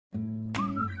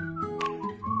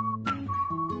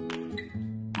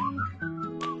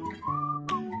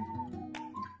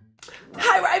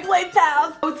Hi, right play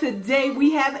pals. So today we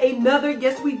have another,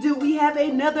 yes we do, we have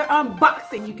another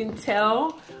unboxing. You can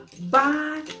tell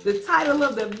by the title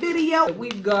of the video.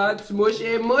 We've got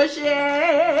Smooshy Mushy,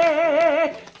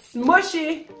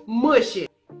 Smooshy Mushy.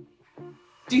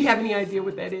 Do you have any idea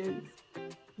what that is?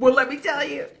 Well, let me tell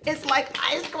you, it's like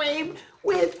ice cream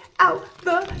without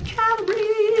the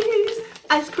calories.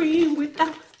 Ice cream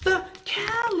without the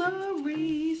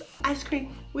calories. Ice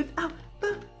cream without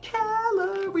the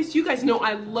calories. You guys know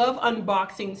I love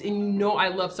unboxings and you know I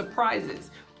love surprises.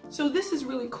 So this is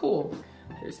really cool.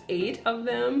 There's 8 of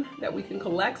them that we can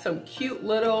collect, some cute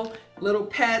little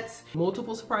pets.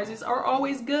 Multiple surprises are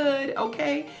always good,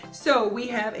 okay? So we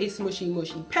have a Smooshy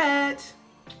Mushy pet.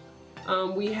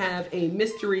 We have a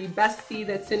mystery bestie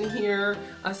that's in here,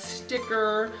 a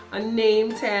sticker, a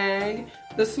name tag,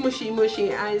 the Smooshy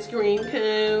Mushy ice cream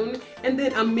cone, and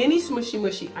then a mini Smooshy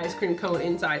Mushy ice cream cone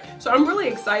inside. So I'm really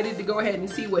excited to go ahead and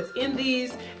see what's in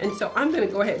these. And so I'm gonna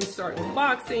go ahead and start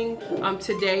unboxing.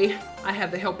 Today I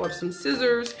have the help of some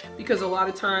scissors because a lot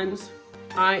of times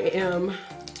I am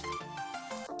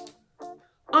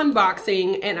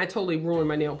unboxing and I totally ruined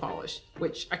my nail polish,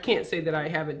 which I can't say that I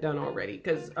haven't done already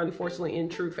because unfortunately in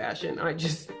true fashion, I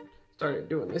just started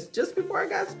doing this just before I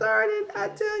got started, I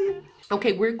tell you.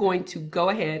 Okay, we're going to go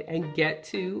ahead and get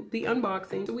to the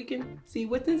unboxing so we can see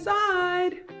what's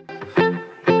inside.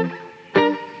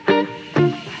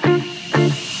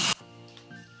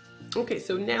 Okay,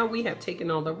 so now we have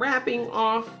taken all the wrapping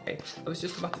off. Okay, I was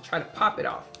just about to try to pop it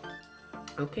off.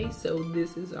 Okay, so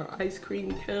this is our ice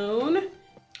cream cone.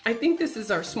 I think this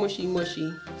is our Smooshy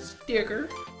Mushy sticker.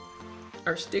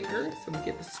 Our sticker, so we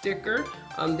get the sticker.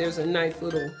 There's a nice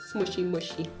little Smooshy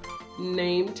Mushy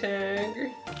name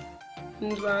tag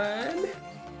inside.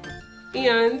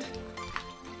 And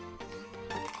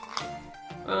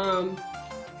a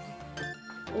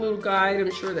little guide,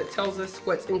 I'm sure, that tells us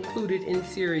what's included in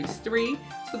series 3.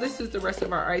 So this is the rest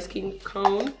of our ice cream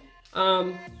cone.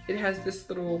 It has this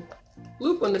little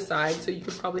loop on the side, so you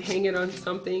could probably hang it on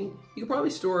something. You could probably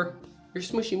store your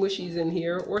Smooshy Mushies in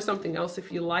here or something else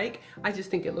if you like. I just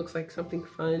think it looks like something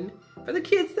fun for the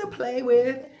kids to play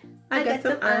with. I got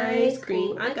some ice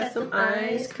cream. I got some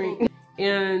ice cream.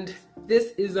 And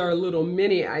this is our little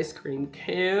mini ice cream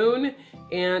cone.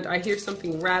 And I hear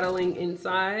something rattling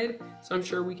inside, so I'm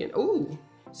sure we can, ooh.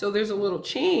 So there's a little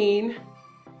chain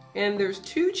and there's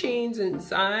 2 chains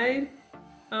inside.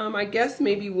 I guess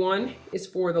maybe one is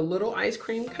for the little ice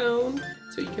cream cone,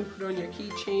 so you can put on your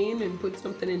keychain and put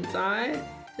something inside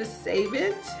to save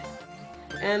it.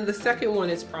 And the second one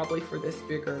is probably for this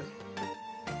bigger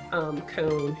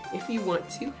cone, if you want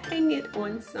to hang it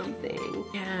on something.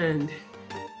 And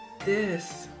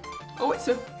this, oh,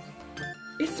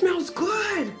 it smells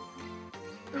good.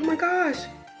 Oh my gosh,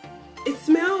 it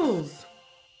smells.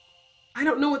 I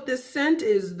don't know what this scent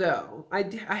is though. I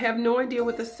have no idea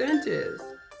what the scent is.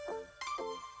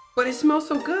 But it smells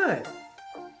so good.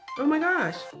 Oh my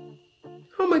gosh.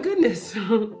 Oh my goodness.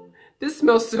 This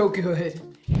smells so good.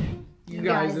 You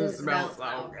guys, it smells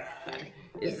so good.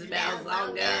 It smells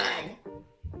so good.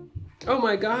 Oh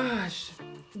my gosh.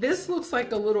 This looks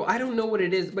like a little, I don't know what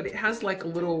it is, but it has like a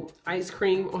little ice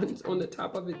cream on the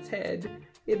top of its head.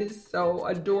 It is so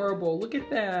adorable. Look at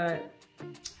that.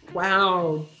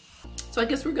 Wow. So I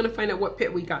guess we're gonna find out what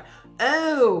pet we got.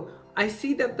 Oh, I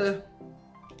see that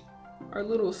our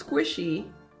little squishy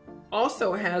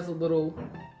also has a little,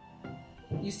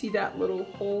 you see that little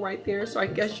hole right there? So I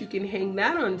guess you can hang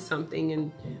that on something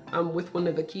and with one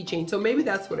of the keychains. So maybe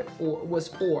that's what it was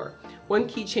for. One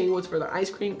keychain was for the ice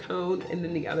cream cone and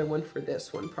then the other one for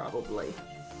this one probably.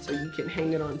 So you can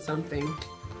hang it on something.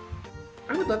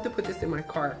 I would love to put this in my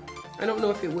cart. I don't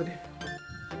know if it would,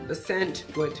 the scent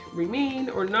would remain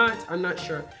or not, I'm not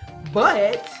sure.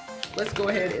 But let's go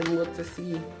ahead and look to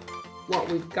see what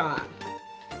we've got.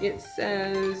 It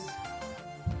says,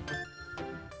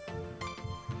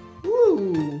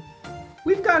 ooh,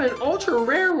 we've got an ultra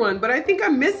rare one, but I think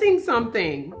I'm missing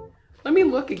something. Let me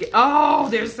look again. Oh,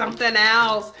 there's something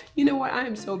else. You know what? I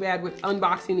am so bad with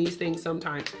unboxing these things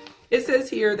sometimes. It says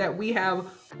here that we have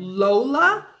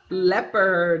Lola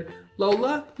Leopard.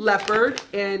 Lola Leopard,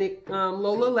 and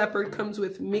Lola Leopard comes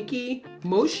with Mickey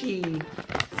Moshi.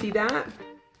 See that?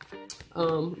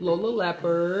 Lola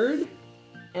Leopard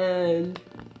and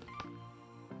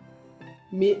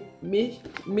Mickey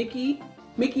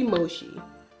Moshi.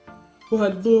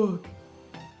 But look,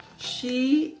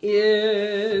 she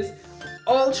is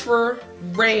ultra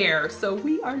rare. So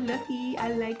we are lucky.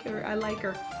 I like her. I like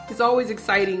her. It's always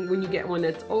exciting when you get one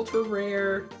that's ultra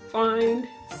rare find.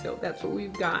 So that's what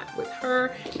we've got with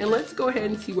her. And let's go ahead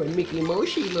and see what Mickey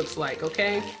Moshi looks like,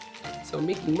 okay? So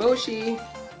Mickey Mushy.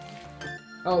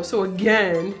 Oh, so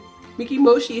again, Mickey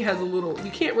Mushy has a little,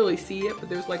 you can't really see it, but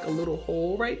there's like a little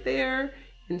hole right there.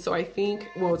 And so I think,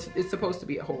 well, it's supposed to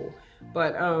be a hole,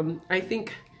 but I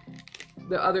think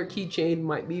the other keychain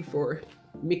might be for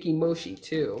Mickey Mushy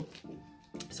too.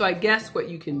 So I guess what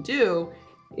you can do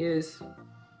is,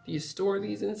 do you store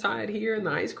these inside here in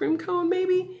the ice cream cone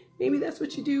maybe? Maybe that's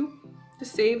what you do to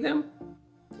save them.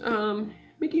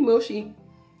 Mickey Mushy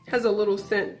has a little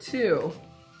scent too.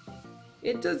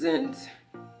 It doesn't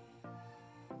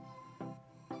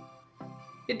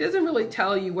really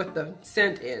tell you what the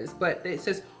scent is, but it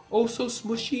says, oh so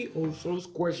smushy, oh so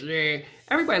squishy.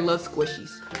 Everybody loves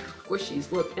squishies.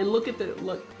 Squishies, look at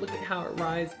how it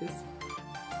rises.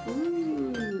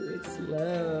 Ooh, it's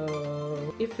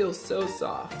slow. It feels so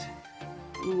soft.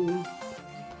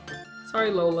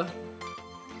 Sorry, Lola.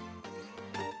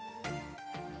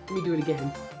 Let me do it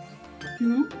again.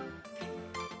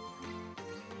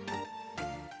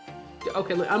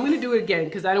 Okay, look, I'm gonna do it again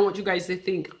because I don't want you guys to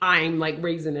think I'm like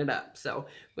raising it up. So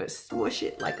I'm gonna smush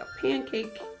it like a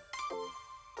pancake.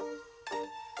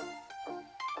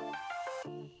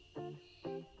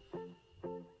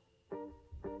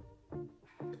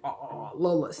 Oh,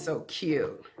 Lola's so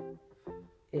cute.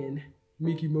 And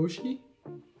Mickey Mushy.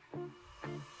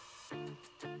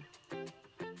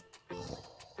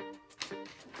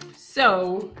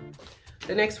 So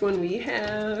the next one we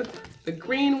have the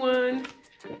green one.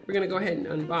 We're gonna go ahead and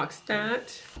unbox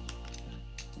that.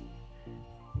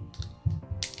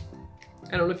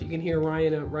 I don't know if you can hear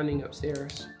Ryan running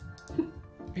upstairs.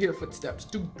 I hear footsteps.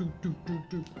 Do, do, do, do,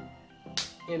 do.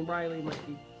 And Riley might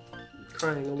be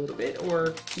crying a little bit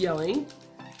or yelling.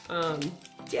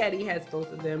 Daddy has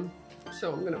both of them.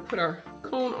 So I'm gonna put our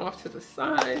cone off to the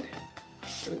side. I'm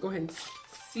gonna go ahead and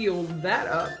seal that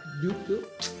up. Doop, doop.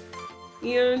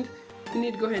 And we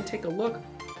need to go ahead and take a look.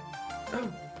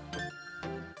 Oh.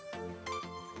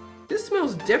 This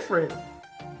smells different.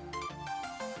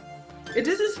 It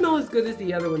doesn't smell as good as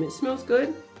the other one. It smells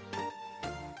good.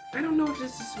 I don't know if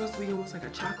this is supposed to be almost like a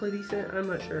chocolatey scent. I'm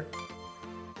not sure.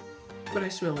 But I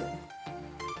smell it.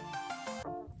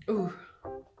 Ooh.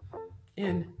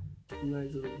 And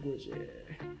nice little squishy.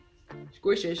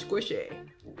 Squishy, squishy.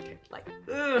 Okay, like,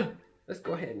 let's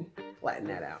go ahead and flatten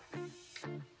that out.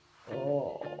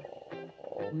 Oh,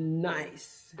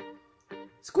 nice.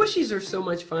 Squishies are so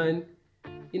much fun.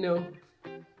 You know,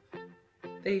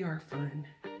 they are fun.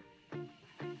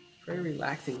 Very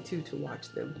relaxing too to watch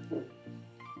them.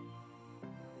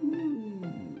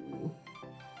 Ooh.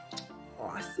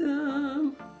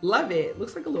 Awesome. Love it.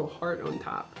 Looks like a little heart on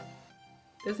top.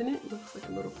 Doesn't it? Looks like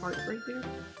a little heart right there.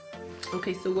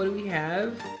 Okay, so what do we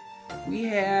have? We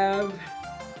have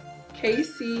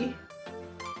Casey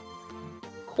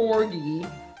Corgi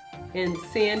and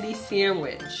Sandy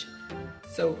Sandwich.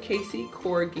 So Casey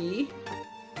Corgi.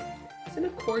 Isn't a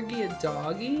corgi a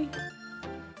doggy?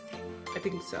 I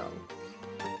think so.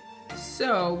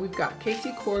 So we've got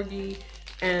Casey Corgi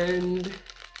and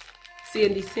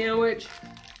Sandy Sandwich.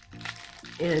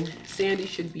 And Sandy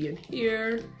should be in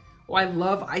here. Oh, I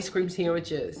love ice cream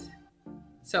sandwiches.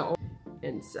 So,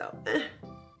 and so.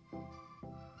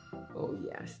 Oh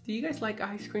yes. Do you guys like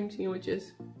ice cream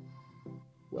sandwiches?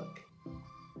 Look.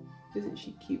 Isn't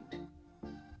she cute?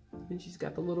 And she's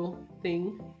got the little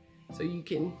thing so you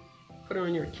can put her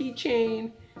on your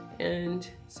keychain, and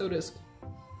so does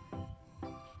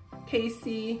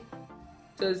Casey,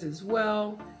 does as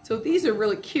well. So these are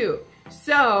really cute.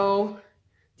 So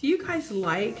do you guys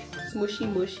like Smooshy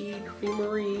Mushy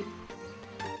Creamery?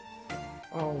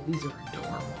 Oh, these are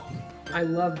adorable. I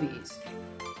love these.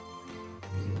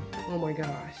 Oh my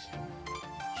gosh.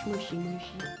 Smooshy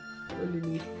Mushy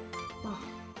underneath. Oh.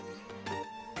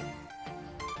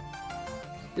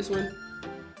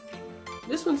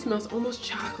 This one smells almost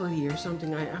chocolatey or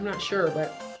something. I'm not sure,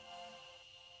 but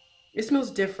it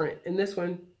smells different. And this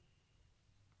one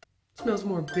smells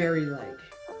more berry-like.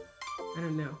 I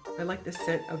don't know. I like the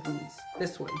scent of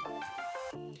this one.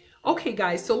 Okay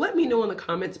guys, so let me know in the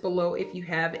comments below if you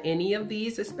have any of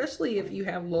these, especially if you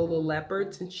have Lola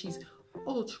Leopard, since she's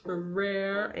ultra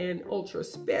rare and ultra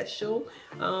special.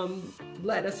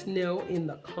 Let us know in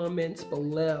the comments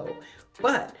below.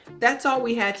 But that's all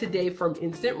we had today from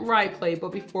Instant Ride Play.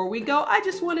 But before we go, I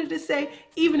just wanted to say,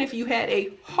 even if you had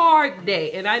a hard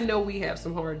day, and I know we have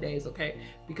some hard days, okay?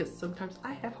 Because sometimes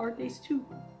I have hard days too.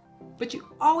 But you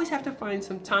always have to find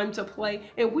some time to play,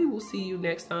 and we will see you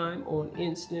next time on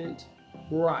Instant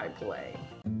Ride Play.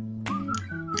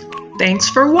 Thanks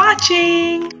for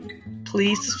watching.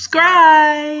 Please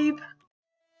subscribe.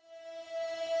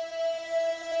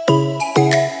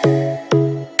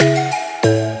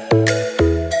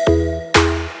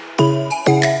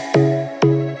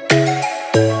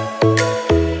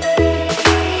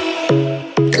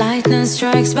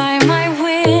 strikes by my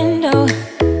window.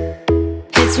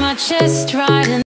 Hits my chest right in